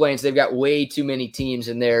 everyone complains they've got way too many teams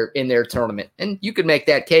in their tournament. And you could make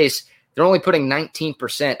that case. They're only putting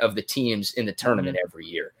 19% of the teams in the tournament every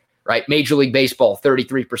year, right? Major League Baseball,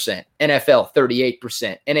 33%, NFL,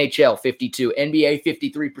 38%, NHL, 52%, NBA,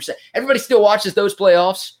 53%. Everybody still watches those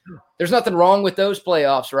playoffs. There's nothing wrong with those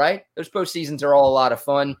playoffs, right? Those postseasons are all a lot of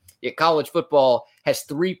fun. Yet college football has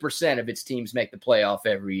 3% of its teams make the playoff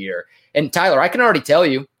every year. And Tyler, I can already tell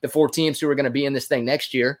you the 4 teams who are going to be in this thing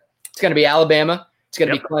next year. It's going to be Alabama. It's going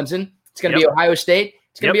to be Clemson. It's going to be Ohio State.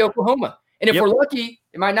 It's going to be Oklahoma. And if we're lucky,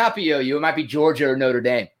 it might not be OU. It might be Georgia or Notre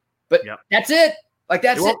Dame. But that's it. Like,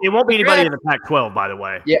 that's it. It won't be anybody in the Pac-12, by the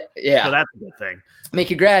way. Yeah. So that's a good thing. I mean,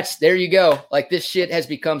 congrats. There you go. Like, this shit has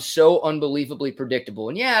become so unbelievably predictable.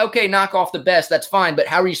 And okay, knock off the best. That's fine. But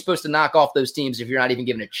how are you supposed to knock off those teams if you're not even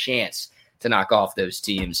given a chance to knock off those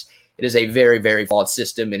teams? It is a very, very flawed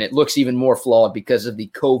system, and it looks even more flawed because of the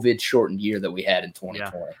COVID-shortened year that we had in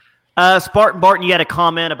 2020. Spartan Barton, you had a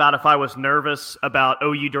comment about if I was nervous about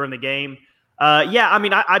OU during the game. I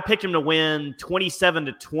mean, I picked him to win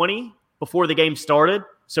 27-20 before the game started,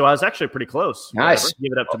 so I was actually pretty close. Nice.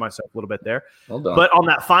 Give it up to myself a little bit there. Well done. But on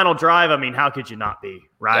that final drive, I mean, how could you not be,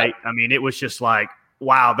 right? Yeah. I mean, it was just like,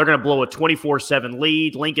 wow, they're going to blow a 24-7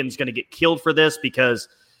 lead. Lincoln's going to get killed for this because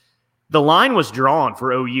the line was drawn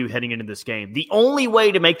for OU heading into this game. The only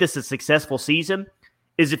way to make this a successful season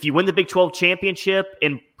is if you win the Big 12 championship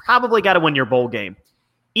and probably got to win your bowl game.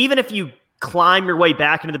 Even if you climb your way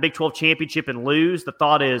back into the Big 12 championship and lose, the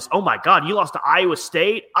thought is, oh my God, you lost to Iowa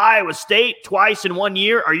State twice in 1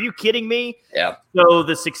 year. Are you kidding me? Yeah. So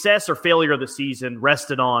the success or failure of the season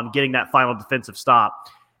rested on getting that final defensive stop.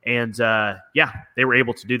 And they were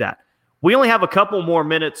able to do that. We only have a couple more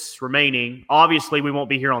minutes remaining. Obviously, we won't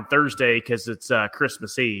be here on Thursday because it's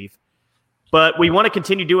Christmas Eve. But we want to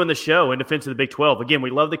continue doing the show in defense of the Big 12. Again, we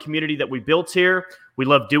love the community that we built here. We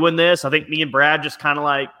love doing this. I think me and Brad just kind of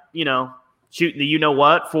like, shooting the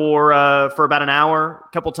you-know-what for about an hour, a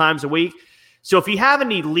couple times a week. So if you have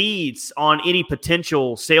any leads on any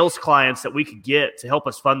potential sales clients that we could get to help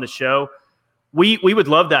us fund the show, we would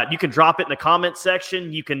love that. You can drop it in the comments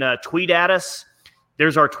section. You can tweet at us.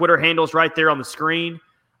 There's our Twitter handles right there on the screen.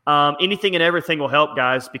 Anything and everything will help,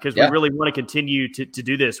 guys, because we really want to continue to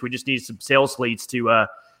do this. We just need some sales leads to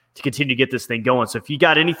continue to get this thing going. So if you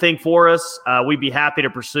got anything for us, we'd be happy to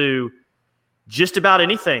pursue just about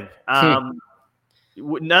anything.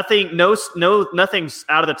 Nothing's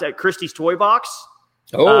out of the Christie's toy box.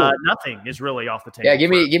 Nothing is really off the table. Yeah, give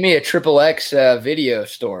me a XXX video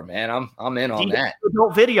store, man. I'm in on that.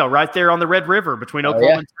 Adult video right there on the Red River between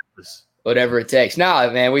Oklahoma and Texas. Whatever it takes.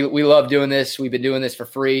 No, man, we love doing this. We've been doing this for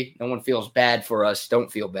free. No one feels bad for us.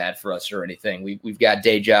 Don't feel bad for us or anything. We've got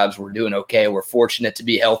day jobs. We're doing okay. We're fortunate to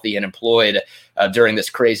be healthy and employed during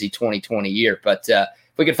this crazy 2020 year. But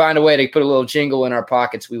if we could find a way to put a little jingle in our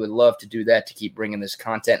pockets, we would love to do that to keep bringing this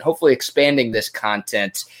content, hopefully expanding this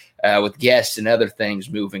content with guests and other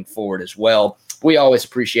things moving forward as well. We always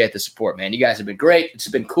appreciate the support, man. You guys have been great. It's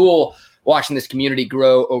been cool watching this community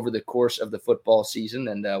grow over the course of the football season,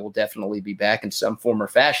 and we'll definitely be back in some form or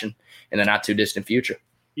fashion in the not-too-distant future.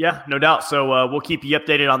 Yeah, no doubt. So we'll keep you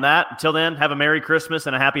updated on that. Until then, have a Merry Christmas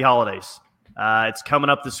and a Happy Holidays. It's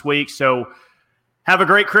coming up this week, so have a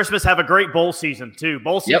great Christmas. Have a great bowl season, too.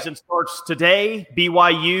 Bowl season starts today.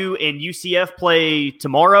 BYU and UCF play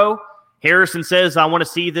tomorrow. Harrison says, I want to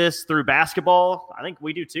see this through basketball. I think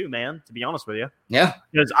we do, too, man, to be honest with you. Yeah.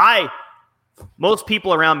 Because most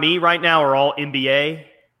people around me right now are all NBA.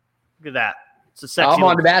 Look at that. It's a sexy. I'm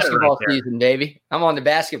on the basketball season, baby. I'm on the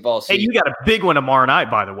basketball season. Hey, you got a big one tomorrow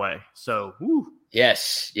night, by the way. So, woo.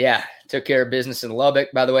 Yes. Yeah. Took care of business in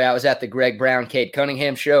Lubbock. By the way, I was at the Greg Brown, Kate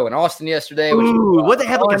Cunningham show in Austin yesterday. Would they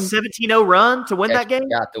have like a 17-0 run to win that game?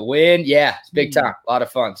 Got the win. Yeah. It's big time. A lot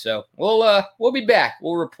of fun. So we'll be back.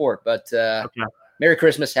 We'll report. But Merry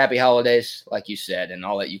Christmas. Happy holidays, like you said. And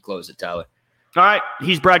I'll let you close it, Tyler. All right.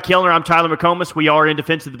 He's Brad Kellner. I'm Tyler McComas. We are in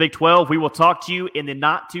defense of the Big 12. We will talk to you in the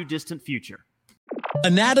not-too-distant future.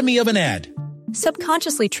 Anatomy of an ad.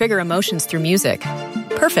 Subconsciously trigger emotions through music.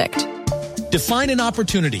 Perfect. Define an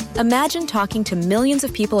opportunity. Imagine talking to millions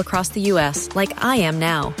of people across the U.S. like I am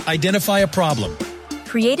now. Identify a problem.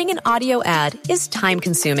 Creating an audio ad is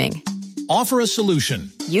time-consuming. Offer a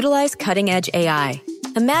solution. Utilize cutting-edge AI.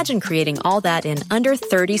 Imagine creating all that in under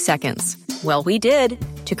 30 seconds. Well, we did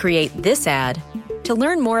to create this ad. To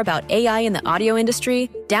learn more about AI in the audio industry,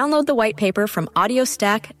 download the white paper from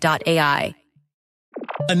audiostack.ai.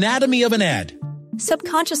 Anatomy of an ad.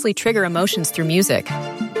 Subconsciously trigger emotions through music.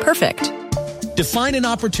 Perfect. Define an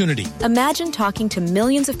opportunity. Imagine talking to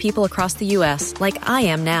millions of people across the U.S. like I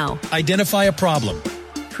am now. Identify a problem.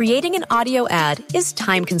 Creating an audio ad is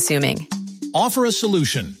time-consuming. Offer a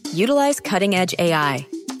solution. Utilize cutting-edge AI.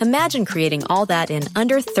 Imagine creating all that in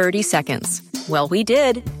under 30 seconds. Well, we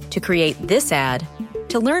did to create this ad.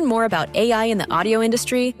 To learn more about AI in the audio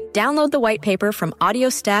industry, download the white paper from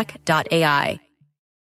audiostack.ai.